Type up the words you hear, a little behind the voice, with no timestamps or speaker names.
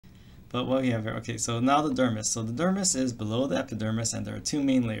But what we have here, okay, so now the dermis. So the dermis is below the epidermis, and there are two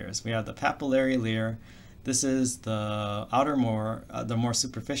main layers. We have the papillary layer. This is the the more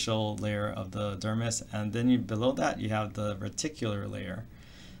superficial layer of the dermis, and then below that you have the reticular layer.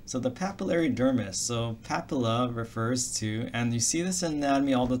 So the papillary dermis, so papilla refers to, and you see this in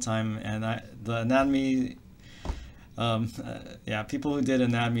anatomy all the time, and the anatomy, yeah, people who did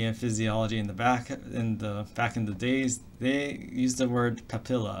anatomy and physiology in the back in the days, they use the word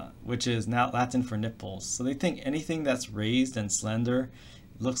papilla, which is now Latin for nipples. So they think anything that's raised and slender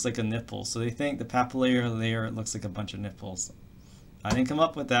looks like a nipple. So they think the papillary layer looks like a bunch of nipples. I didn't come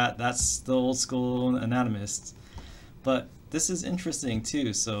up with that. That's the old school anatomists. But this is interesting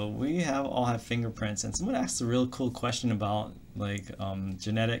too. So we all have fingerprints, and someone asked a real cool question about like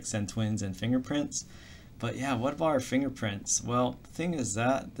genetics and twins and fingerprints. But yeah, what about our fingerprints? Well, the thing is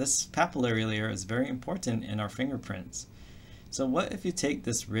that this papillary layer is very important in our fingerprints. So what if you take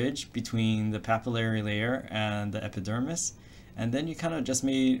this ridge between the papillary layer and the epidermis, and then you kind of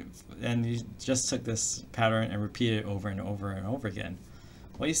just took this pattern and repeated it over and over and over again?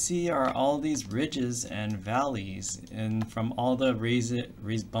 What you see are all these ridges and valleys, and from all the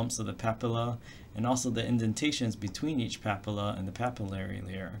raised bumps of the papilla, and also the indentations between each papilla and the papillary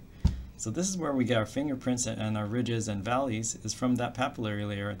layer. So this is where we get our fingerprints, and our ridges and valleys is from that papillary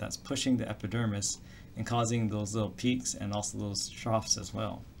layer that's pushing the epidermis and causing those little peaks and also those troughs as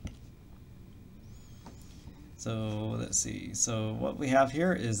well. So let's see. So what we have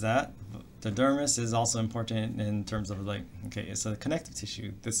here is that the dermis is also important in terms of like, okay, it's a connective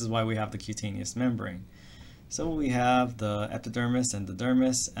tissue. This is why we have the cutaneous membrane. So we have the epidermis and the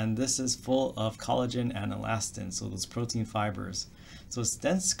dermis, and this is full of collagen and elastin, so those protein fibers. So it's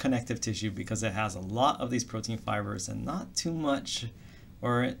dense connective tissue because it has a lot of these protein fibers and not too much,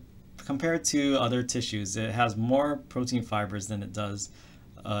 or compared to other tissues, it has more protein fibers than it does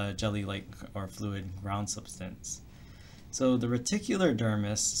jelly-like or fluid ground substance. So the reticular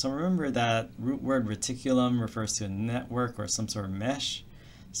dermis, so remember that root word reticulum refers to a network or some sort of mesh.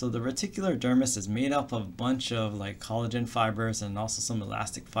 So the reticular dermis is made up of a bunch of like collagen fibers and also some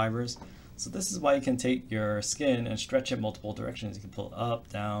elastic fibers. So this is why you can take your skin and stretch it multiple directions. You can pull it up,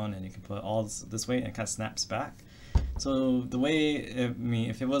 down, and you can pull it all this way, and it kind of snaps back. So the way, I mean,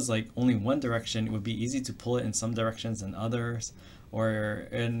 if it was like only one direction, it would be easy to pull it in some directions and others.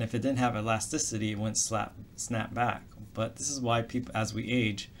 And if it didn't have elasticity, it wouldn't snap back. But this is why people, as we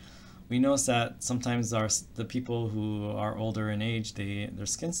age, we notice that sometimes the people who are older in age, their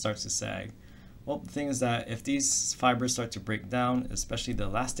skin starts to sag. Well, the thing is that if these fibers start to break down, especially the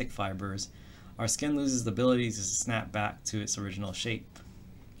elastic fibers, our skin loses the ability to snap back to its original shape.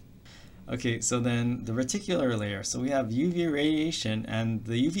 Okay, so then the reticular layer. So we have UV radiation, and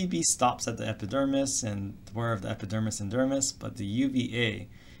the UVB stops at the epidermis and where of the epidermis and dermis, but the UVA,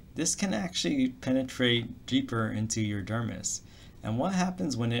 this can actually penetrate deeper into your dermis. And what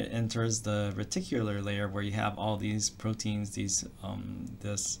happens when it enters the reticular layer, where you have all these proteins,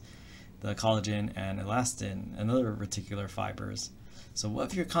 the collagen and elastin and other reticular fibers? So what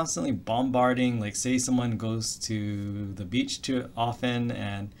if you're constantly bombarding, like say someone goes to the beach too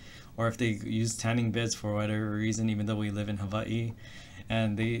often, or if they use tanning beds for whatever reason, even though we live in Hawaii,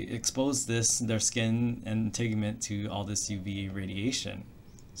 and they expose their skin and integument to all this UV radiation.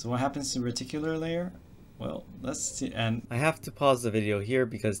 So what happens to the reticular layer? Well, let's see. And I have to pause the video here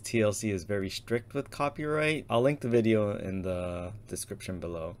because TLC is very strict with copyright. I'll link the video in the description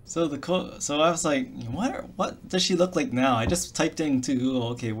below. So I was like, what does she look like now? I just typed into Google,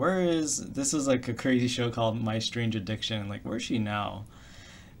 okay, this is like a crazy show called My Strange Addiction. Like, where is she now?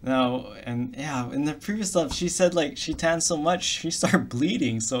 And yeah, in the previous stuff, she said like she tanned so much, she started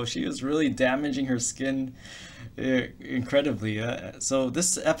bleeding. So she was really damaging her skin incredibly. So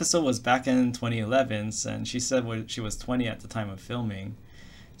this episode was back in 2011, and she said she was 20 at the time of filming.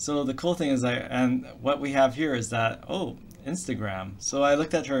 So the cool thing is and what we have here is that, oh, Instagram. So I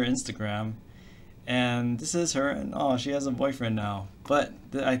looked at her Instagram, and this is her, and oh, she has a boyfriend now. But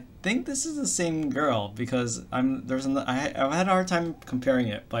I think this is the same girl because I had a hard time comparing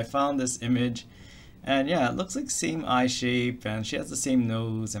it, but I found this image, and yeah, it looks like same eye shape, and she has the same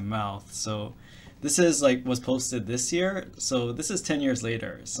nose and mouth. So this is like was posted this year, so this is 10 years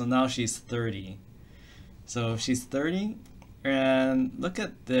later. So now she's 30. So she's 30, and look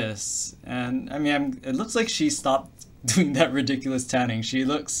at this. And I mean, it looks like she stopped doing that ridiculous tanning. She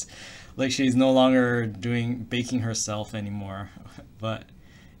looks like she's no longer baking herself anymore. But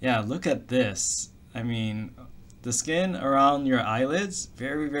yeah, look at this. I mean, the skin around your eyelids,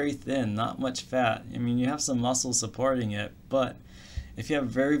 very, very thin, not much fat. I mean, you have some muscle supporting it, but if you have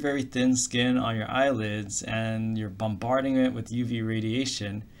very, very thin skin on your eyelids and you're bombarding it with UV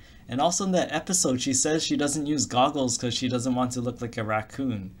radiation, And also in that episode, she says she doesn't use goggles because she doesn't want to look like a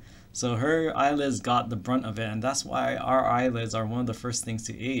raccoon. So her eyelids got the brunt of it, and that's why our eyelids are one of the first things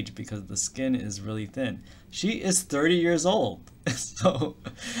to age, because the skin is really thin. She is 30 years old. So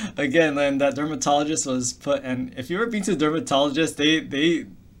again, then that dermatologist was put, and if you ever been to a dermatologist, they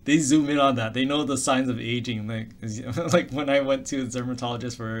zoom in on that. They know the signs of aging. Like when I went to a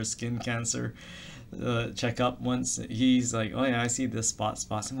dermatologist for skin cancer checkup once, he's like, oh yeah, I see this spots.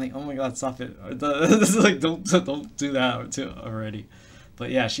 I'm like, oh my god, stop it. This is like, don't do that already. But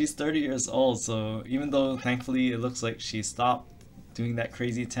yeah, she's 30 years old, so even though thankfully it looks like she stopped doing that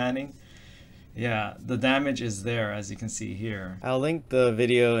crazy tanning, yeah, the damage is there, as you can see here. I'll link the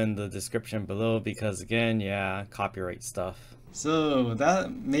video in the description below because again, yeah, copyright stuff. So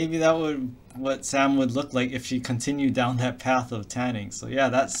maybe that would what Sam would look like if she continued down that path of tanning. So yeah,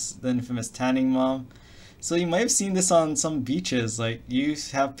 that's the infamous tanning mom. So you might have seen this on some beaches, like you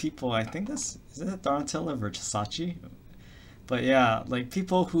have people, I think is it Donatella Versace? But yeah, like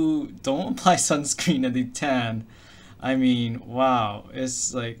people who don't apply sunscreen and they tan. I mean, wow,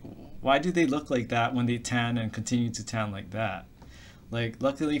 it's like, why do they look like that when they tan and continue to tan like that? Like,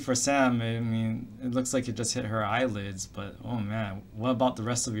 luckily for Sam, I mean, it looks like it just hit her eyelids, but oh man, what about the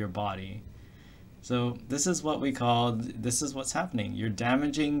rest of your body? So this is what we call, this is what's happening. You're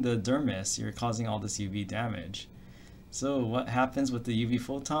damaging the dermis, you're causing all this UV damage. So what happens with the UV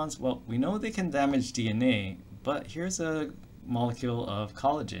photons? Well, we know they can damage DNA, but here's a molecule of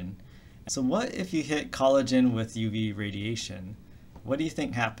collagen. So what if you hit collagen with UV radiation? What do you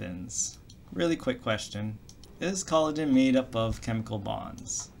think happens? Really quick question. Is collagen made up of chemical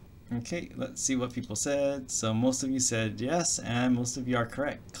bonds? Okay, let's see what people said. So most of you said yes, and most of you are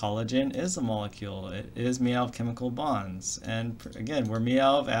correct. Collagen is a molecule. It is made out of chemical bonds. And again, we're made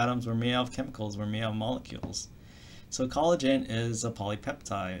out of atoms, we're made out of chemicals, we're made out of molecules. So collagen is a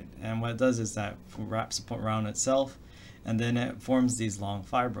polypeptide, and what it does is that wraps around itself, and then it forms these long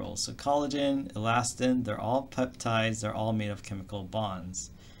fibrils. So collagen, elastin, they're all peptides, they're all made of chemical bonds.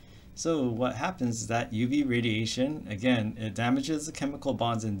 So what happens is that UV radiation, again, it damages the chemical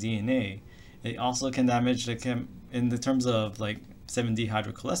bonds in DNA. It also can damage in the terms of like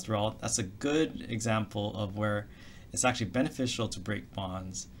 7-dehydrocholesterol. That's a good example of where it's actually beneficial to break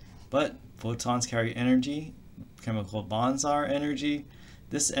bonds. But photons carry energy, chemical bonds are energy.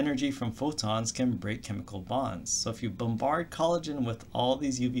 This energy from photons can break chemical bonds. So if you bombard collagen with all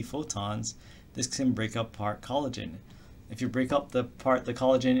these UV photons, this can break apart collagen. If you break up the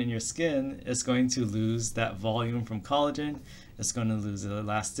collagen in your skin, it's going to lose that volume from collagen. It's going to lose the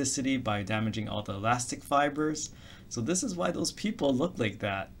elasticity by damaging all the elastic fibers. So this is why those people look like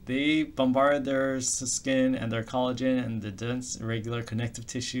that. They bombard their skin and their collagen and the dense irregular connective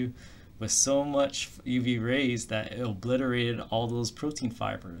tissue with so much UV rays that it obliterated all those protein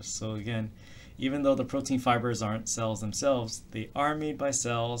fibers. So again, even though the protein fibers aren't cells themselves, they are made by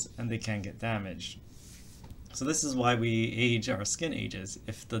cells and they can get damaged. So this is why we age, our skin ages.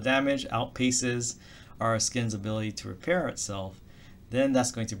 If the damage outpaces our skin's ability to repair itself, then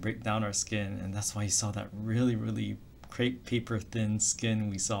that's going to break down our skin, and that's why you saw that really, really crepe paper thin skin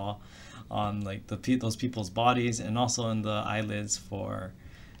we saw on like those people's bodies, and also in the eyelids for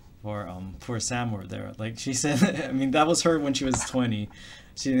poor Sam over there. Like she said, I mean, that was her when she was 20.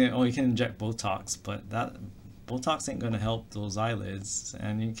 She didn't, oh, you can inject Botox, but that Botox ain't gonna help those eyelids,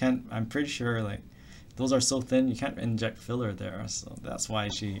 and you can't, I'm pretty sure like those are so thin you can't inject filler there, so that's why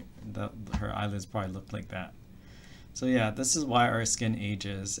her eyelids probably look like that. So yeah, this is why our skin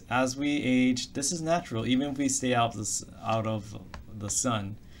ages. As we age, this is natural. Even if we stay out of the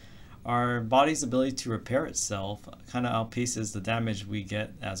sun, our body's ability to repair itself kind of outpaces the damage we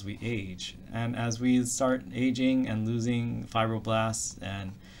get as we age. And as we start aging and losing fibroblasts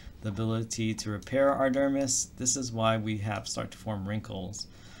and the ability to repair our dermis, this is why we start to form wrinkles.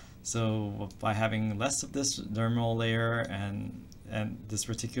 So by having less of this dermal layer and this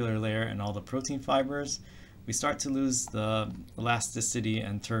reticular layer and all the protein fibers, we start to lose the elasticity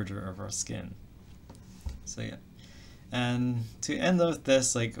and turgor of our skin. So yeah. And to end with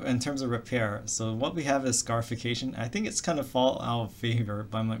this, like in terms of repair, so what we have is scarification. I think it's kind of fall out of favor,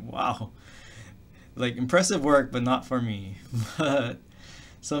 but I'm like, wow, like impressive work, but not for me. But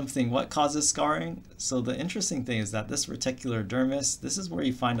what causes scarring? So the interesting thing is that this reticular dermis, this is where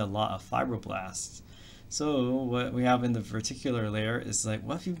you find a lot of fibroblasts. So what we have in the reticular layer is like,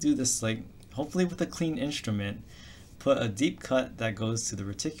 what if you do this like, hopefully with a clean instrument, put a deep cut that goes to the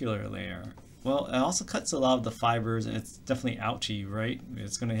reticular layer. Well, it also cuts a lot of the fibers, and it's definitely ouchy, right?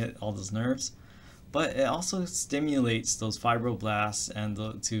 It's going to hit all those nerves. But it also stimulates those fibroblasts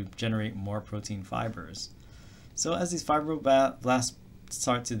and to generate more protein fibers. So as these fibroblasts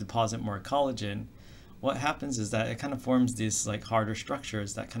start to deposit more collagen, what happens is that it kind of forms these like harder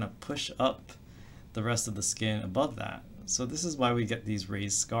structures that kind of push up the rest of the skin above that. So this is why we get these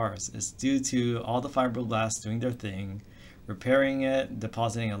raised scars. It's due to all the fibroblasts doing their thing, repairing it,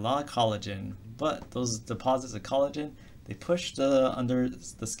 depositing a lot of collagen, but those deposits of collagen, they push the under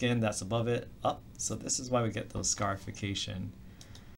the skin that's above it up. So this is why we get those scarification.